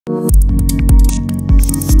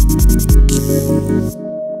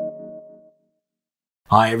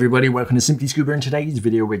Hi everybody, welcome to Simply Scuba. In today's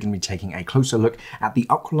video we're going to be taking a closer look at the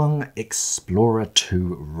Aqualung Explorer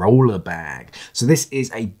 2 roller bag. So this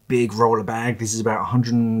is a big roller bag. This is about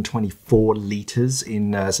 124 litres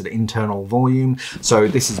in sort of internal volume. So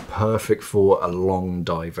this is perfect for a long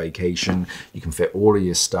dive vacation. You can fit all of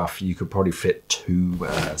your stuff. You could probably fit two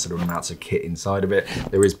sort of amounts of kit inside of it.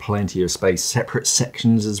 There is plenty of space, separate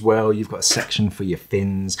sections as well. You've got a section for your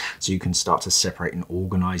fins so you can start to separate and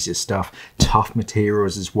organise your stuff. Tough material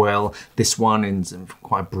as well. This one is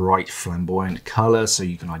quite a bright flamboyant colour so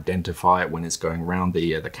you can identify it when it's going around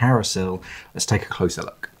the carousel. Let's take a closer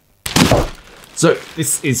look. So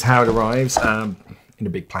this is how it arrives in a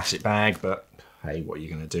big plastic bag, but hey, what are you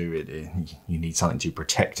going to do? You need something to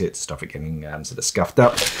protect it, to stop it getting sort of scuffed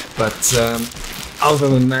up. But other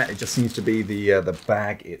than that, it just seems to be the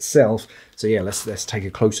bag itself. So yeah, let's take a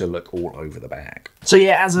closer look all over the bag. So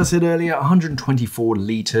yeah, as I said earlier, 124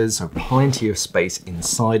 litres, so plenty of space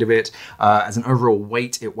inside of it. As an overall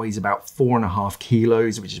weight, it weighs about 4.5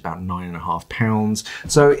 kilos, which is about 9.5 pounds.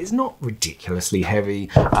 So it's not ridiculously heavy,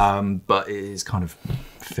 but it is kind of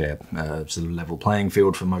fair sort of level playing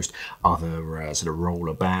field for most other sort of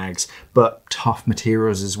roller bags, but tough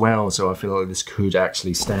materials as well. So I feel like this could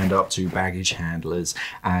actually stand up to baggage handlers.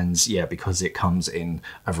 And yeah, because it comes in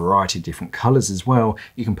a variety of different colors as well,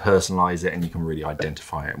 you can personalize it and you can really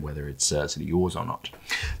identify it, whether it's sort of yours or not.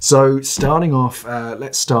 So starting off,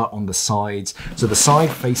 let's start on the sides. So the side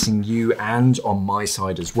facing you and on my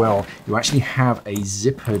side as well, you actually have a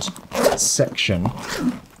zippered section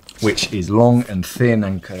which is long and thin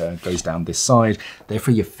and goes down this side. They're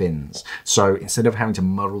for your fins. So instead of having to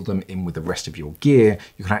muddle them in with the rest of your gear,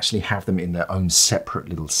 you can actually have them in their own separate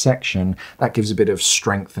little section. That gives a bit of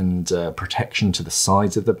strength and protection to the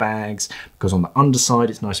sides of the bags, because on the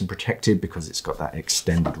underside it's nice and protected because it's got that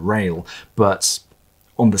extended rail, but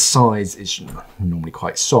on the sides it's normally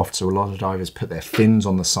quite soft, so a lot of divers put their fins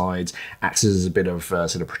on the sides, acts as a bit of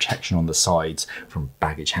sort of protection on the sides from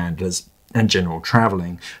baggage handlers and general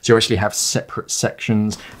traveling. So you actually have separate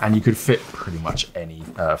sections and you could fit pretty much any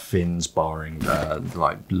fins, barring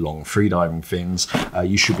like long freediving fins.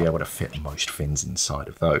 You should be able to fit most fins inside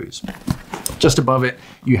of those. Just above it,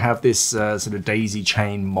 you have this sort of daisy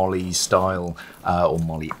chain molly style or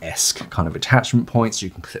molly-esque kind of attachment point, so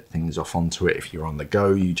you can clip things off onto it if you're on the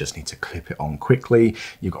go. You just need to clip it on quickly.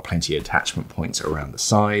 You've got plenty of attachment points around the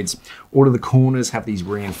sides. All of the corners have these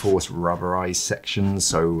reinforced rubberized sections,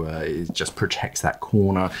 so it just protects that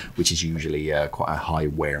corner, which is usually quite a high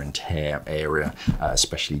wear and tear area,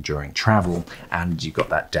 especially during travel. And you've got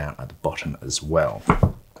that down at the bottom as well.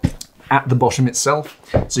 At the bottom itself,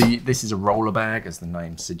 so this is a roller bag, as the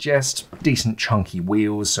name suggests. Decent chunky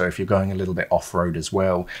wheels, so if you're going a little bit off-road as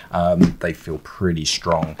well, they feel pretty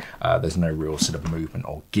strong. There's no real sort of movement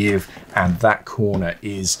or give, and that corner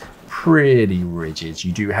is pretty rigid.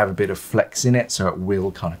 You do have a bit of flex in it, so it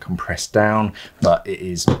will kind of compress down, but it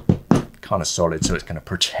is kind of solid, so it's going to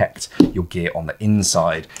protect your gear on the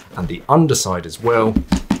inside, and the underside as well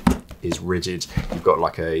is rigid. You've got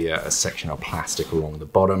like a section of plastic along the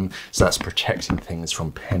bottom, so that's protecting things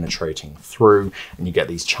from penetrating through, and you get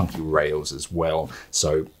these chunky rails as well,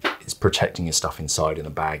 so it's protecting your stuff inside, and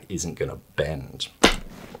the bag isn't going to bend.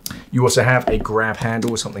 You also have a grab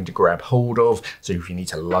handle, something to grab hold of, so if you need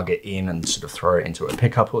to lug it in and sort of throw it into a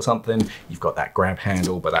pickup or something, you've got that grab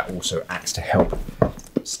handle, but that also acts to help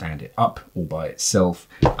stand it up all by itself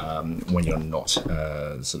when you're not sort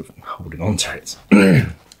of holding on to it.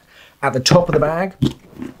 At the top of the bag,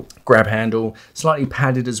 grab handle, slightly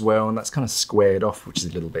padded as well, and that's kind of squared off, which is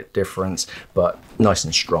a little bit different, but nice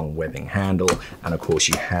and strong webbing handle. And of course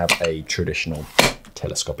you have a traditional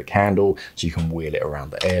telescopic handle, so you can wheel it around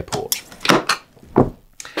the airport.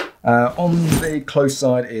 On the close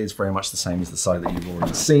side is very much the same as the side that you've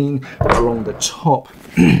already seen. Along the top,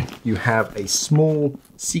 you have a small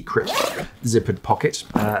secret zippered pocket,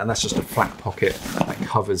 and that's just a flat pocket that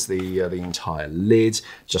covers the entire lid,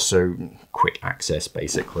 just so quick access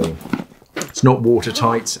basically. It's not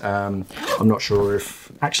watertight. I'm not sure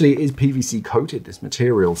if, actually it is PVC coated, this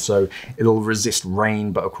material, so it'll resist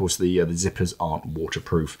rain, but of course the zippers aren't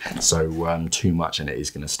waterproof, so too much and it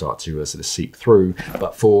is going to start to sort of seep through.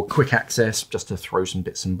 But for quick access, just to throw some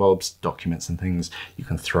bits and bobs, documents and things, you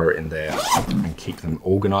can throw it in there and keep them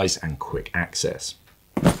organized and quick access.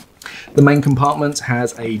 The main compartment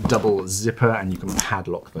has a double zipper and you can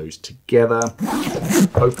padlock those together.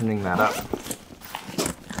 Opening that up,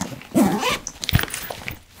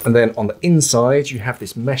 and then on the inside you have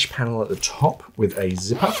this mesh panel at the top with a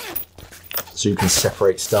zipper, so you can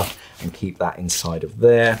separate stuff and keep that inside of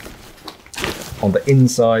there. On the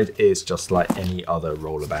inside is just like any other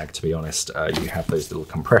roller bag, to be honest. You have those little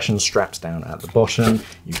compression straps down at the bottom.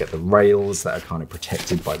 You get the rails that are kind of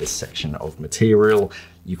protected by this section of material.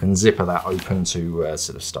 You can zipper that open to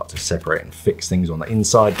sort of start to separate and fix things on the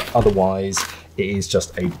inside, but otherwise it is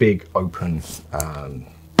just a big open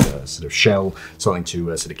sort of shell, something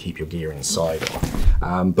to sort of keep your gear inside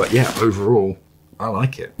of. But yeah, overall, I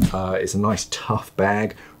like it. It's a nice tough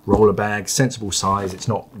bag, roller bag, sensible size. It's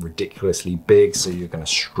not ridiculously big, so you're going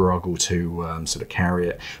to struggle to sort of carry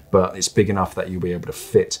it, but it's big enough that you'll be able to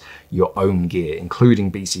fit your own gear,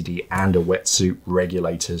 including BCD and a wetsuit,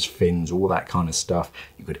 regulators, fins, all that kind of stuff.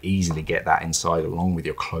 You could easily get that inside along with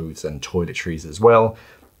your clothes and toiletries as well.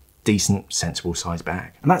 Decent, sensible size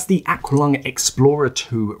bag. And that's the Aqualung Explorer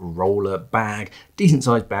 2 roller bag. Decent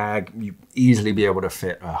sized bag. You easily be able to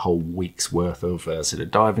fit a whole week's worth of sort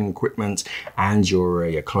of diving equipment and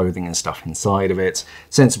your clothing and stuff inside of it.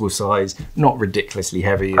 Sensible size, not ridiculously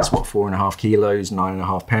heavy. It's what, 4.5 kilos,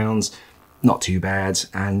 9.5 pounds. Not too bad,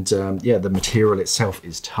 and yeah, the material itself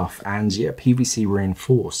is tough and yeah, PVC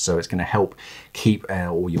reinforced, so it's going to help keep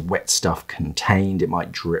all your wet stuff contained. It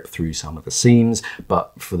might drip through some of the seams,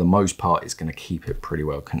 but for the most part it's going to keep it pretty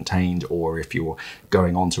well contained. Or if you're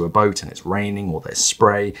going onto a boat and it's raining or there's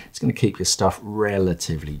spray, it's going to keep your stuff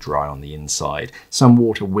relatively dry on the inside. Some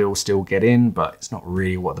water will still get in, but it's not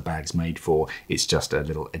really what the bag's made for. It's just a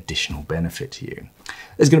little additional benefit to you.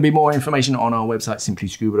 There's going to be more information on our website,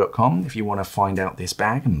 simplyscuba.com. If you want to find out this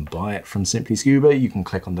bag and buy it from Simply Scuba, you can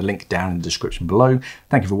click on the link down in the description below.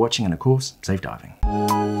 Thank you for watching, and of course, safe diving.